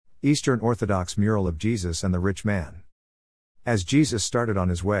Eastern Orthodox mural of Jesus and the rich man. As Jesus started on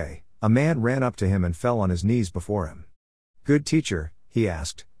his way, a man ran up to him and fell on his knees before him. "Good teacher," he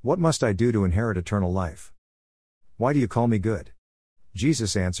asked, "what must I do to inherit eternal life?" "Why do you call me good?"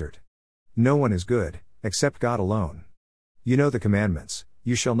 Jesus answered. "No one is good, except God alone. You know the commandments: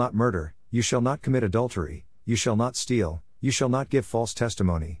 you shall not murder, you shall not commit adultery, you shall not steal, you shall not give false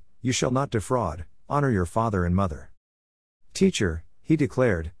testimony, you shall not defraud, honor your father and mother." "Teacher," he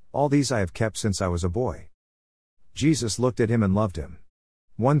declared, "all these I have kept since I was a boy." Jesus looked at him and loved him.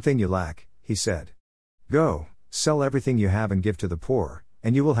 "One thing you lack," he said. "Go, sell everything you have and give to the poor,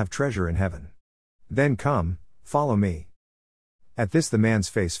 and you will have treasure in heaven. Then come, follow me." At this the man's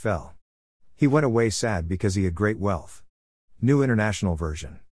face fell. He went away sad because he had great wealth. New International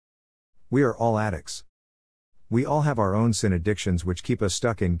Version. We are all addicts. We all have our own sin addictions which keep us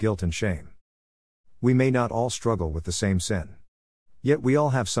stuck in guilt and shame. We may not all struggle with the same sin. Yet we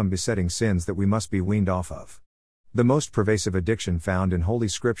all have some besetting sins that we must be weaned off of. The most pervasive addiction found in Holy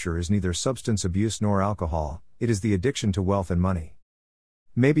Scripture is neither substance abuse nor alcohol, it is the addiction to wealth and money.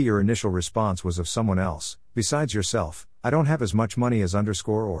 Maybe your initial response was of someone else, besides yourself: "I don't have as much money as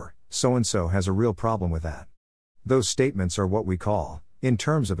underscore," or "so-and-so has a real problem with that." Those statements are what we call, in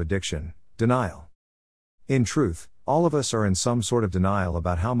terms of addiction, denial. In truth, all of us are in some sort of denial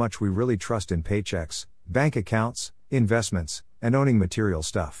about how much we really trust in paychecks, bank accounts, investments, and owning material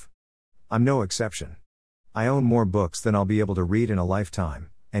stuff. I'm no exception. I own more books than I'll be able to read in a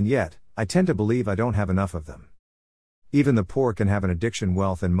lifetime, and yet, I tend to believe I don't have enough of them. Even the poor can have an addiction: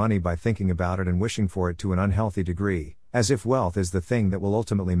 wealth and money, by thinking about it and wishing for it to an unhealthy degree, as if wealth is the thing that will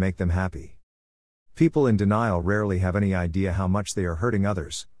ultimately make them happy. People in denial rarely have any idea how much they are hurting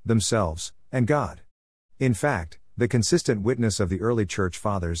others, themselves, and God. In fact, the consistent witness of the early church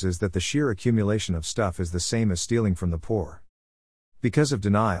fathers is that the sheer accumulation of stuff is the same as stealing from the poor. Because of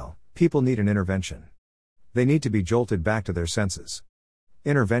denial, people need an intervention. They need to be jolted back to their senses.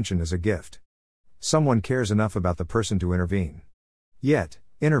 Intervention is a gift. Someone cares enough about the person to intervene. Yet,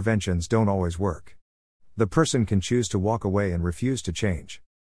 interventions don't always work. The person can choose to walk away and refuse to change.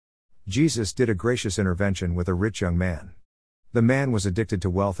 Jesus did a gracious intervention with a rich young man. The man was addicted to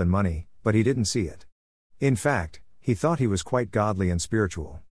wealth and money, but he didn't see it. In fact, he thought he was quite godly and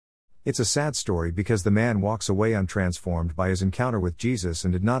spiritual. It's a sad story because the man walks away untransformed by his encounter with Jesus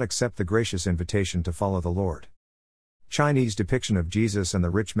and did not accept the gracious invitation to follow the Lord. Chinese depiction of Jesus and the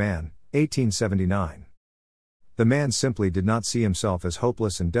rich man, 1879. The man simply did not see himself as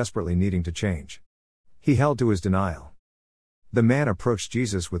hopeless and desperately needing to change. He held to his denial. The man approached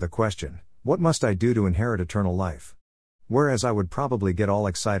Jesus with a question: "What must I do to inherit eternal life?" Whereas I would probably get all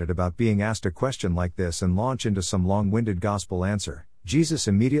excited about being asked a question like this and launch into some long-winded gospel answer, Jesus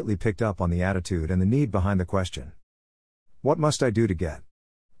immediately picked up on the attitude and the need behind the question. What must I do to get?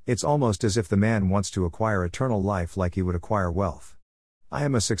 It's almost as if the man wants to acquire eternal life like he would acquire wealth. I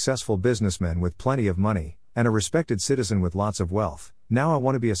am a successful businessman with plenty of money, and a respected citizen with lots of wealth. Now I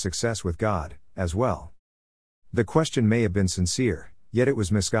want to be a success with God, as well. The question may have been sincere, yet it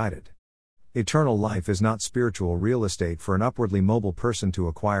was misguided. Eternal life is not spiritual real estate for an upwardly mobile person to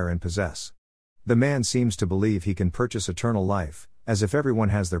acquire and possess. The man seems to believe he can purchase eternal life, as if everyone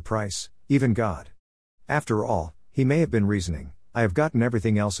has their price, even God. After all, he may have been reasoning, I have gotten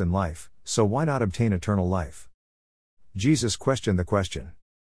everything else in life, so why not obtain eternal life? Jesus questioned the question.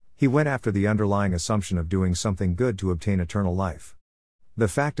 He went after the underlying assumption of doing something good to obtain eternal life. The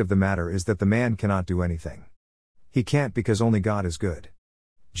fact of the matter is that the man cannot do anything. He can't because only God is good.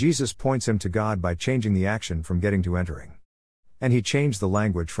 Jesus points him to God by changing the action from getting to entering. And he changed the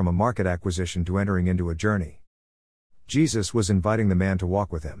language from a market acquisition to entering into a journey. Jesus was inviting the man to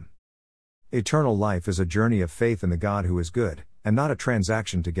walk with him. Eternal life is a journey of faith in the God who is good, and not a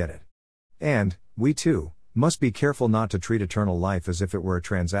transaction to get it. And, we too, must be careful not to treat eternal life as if it were a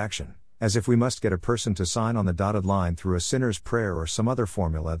transaction, as if we must get a person to sign on the dotted line through a sinner's prayer or some other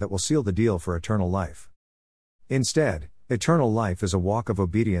formula that will seal the deal for eternal life. Instead, eternal life is a walk of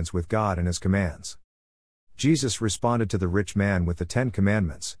obedience with God and His commands. Jesus responded to the rich man with the 10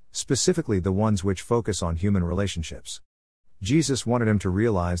 Commandments, specifically the ones which focus on human relationships. Jesus wanted him to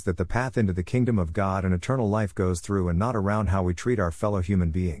realize that the path into the kingdom of God and eternal life goes through and not around how we treat our fellow human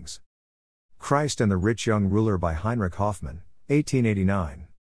beings. Christ and the Rich Young Ruler by Heinrich Hoffmann, 1889.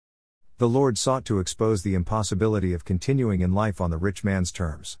 The Lord sought to expose the impossibility of continuing in life on the rich man's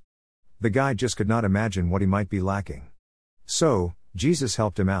terms. The guy just could not imagine what he might be lacking. So, Jesus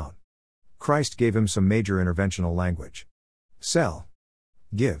helped him out. Christ gave him some major interventional language. Sell.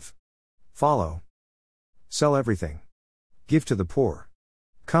 Give. Follow. Sell everything. Give to the poor.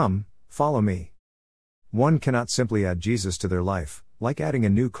 Come, follow me. One cannot simply add Jesus to their life, like adding a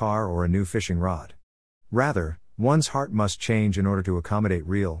new car or a new fishing rod. Rather, one's heart must change in order to accommodate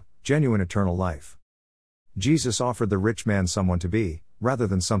real, genuine eternal life. Jesus offered the rich man someone to be, rather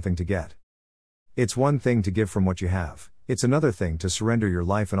than something to get. It's one thing to give from what you have, it's another thing to surrender your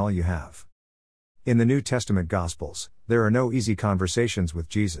life and all you have. In the New Testament Gospels, there are no easy conversations with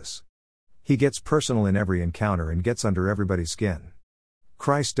Jesus. He gets personal in every encounter and gets under everybody's skin.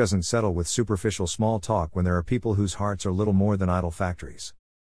 Christ doesn't settle with superficial small talk when there are people whose hearts are little more than idol factories.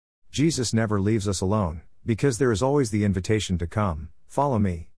 Jesus never leaves us alone, because there is always the invitation to come, follow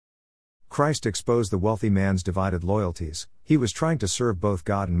me. Christ exposed the wealthy man's divided loyalties. He was trying to serve both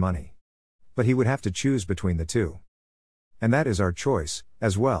God and money. But he would have to choose between the two. And that is our choice,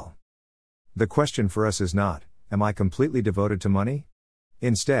 as well. The question for us is not, am I completely devoted to money?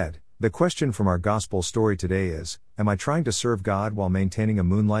 Instead, the question from our gospel story today is, am I trying to serve God while maintaining a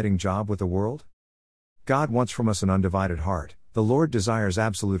moonlighting job with the world? God wants from us an undivided heart. The Lord desires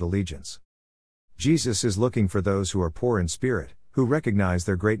absolute allegiance. Jesus is looking for those who are poor in spirit, who recognize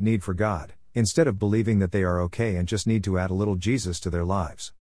their great need for God, instead of believing that they are okay and just need to add a little Jesus to their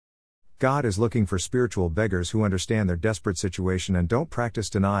lives. God is looking for spiritual beggars who understand their desperate situation and don't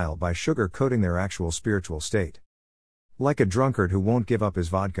practice denial by sugar-coating their actual spiritual state. Like a drunkard who won't give up his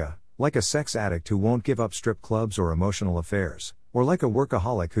vodka, like a sex addict who won't give up strip clubs or emotional affairs, or like a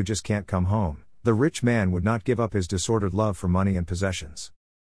workaholic who just can't come home, the rich man would not give up his disordered love for money and possessions.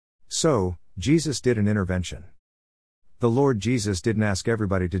 So, Jesus did an intervention. The Lord Jesus didn't ask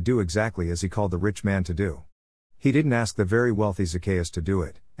everybody to do exactly as he called the rich man to do. He didn't ask the very wealthy Zacchaeus to do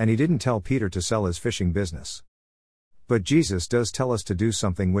it, and he didn't tell Peter to sell his fishing business. But Jesus does tell us to do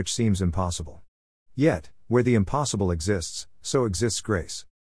something which seems impossible. Yet, where the impossible exists, so exists grace.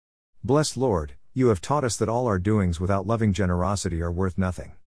 Blessed Lord, you have taught us that all our doings without loving generosity are worth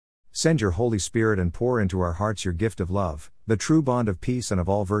nothing. Send your Holy Spirit and pour into our hearts your gift of love, the true bond of peace and of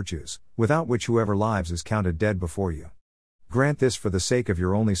all virtues, without which whoever lives is counted dead before you. Grant this for the sake of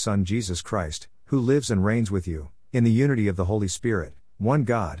your only Son Jesus Christ, who lives and reigns with you, in the unity of the Holy Spirit, one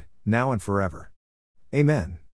God, now and forever. Amen.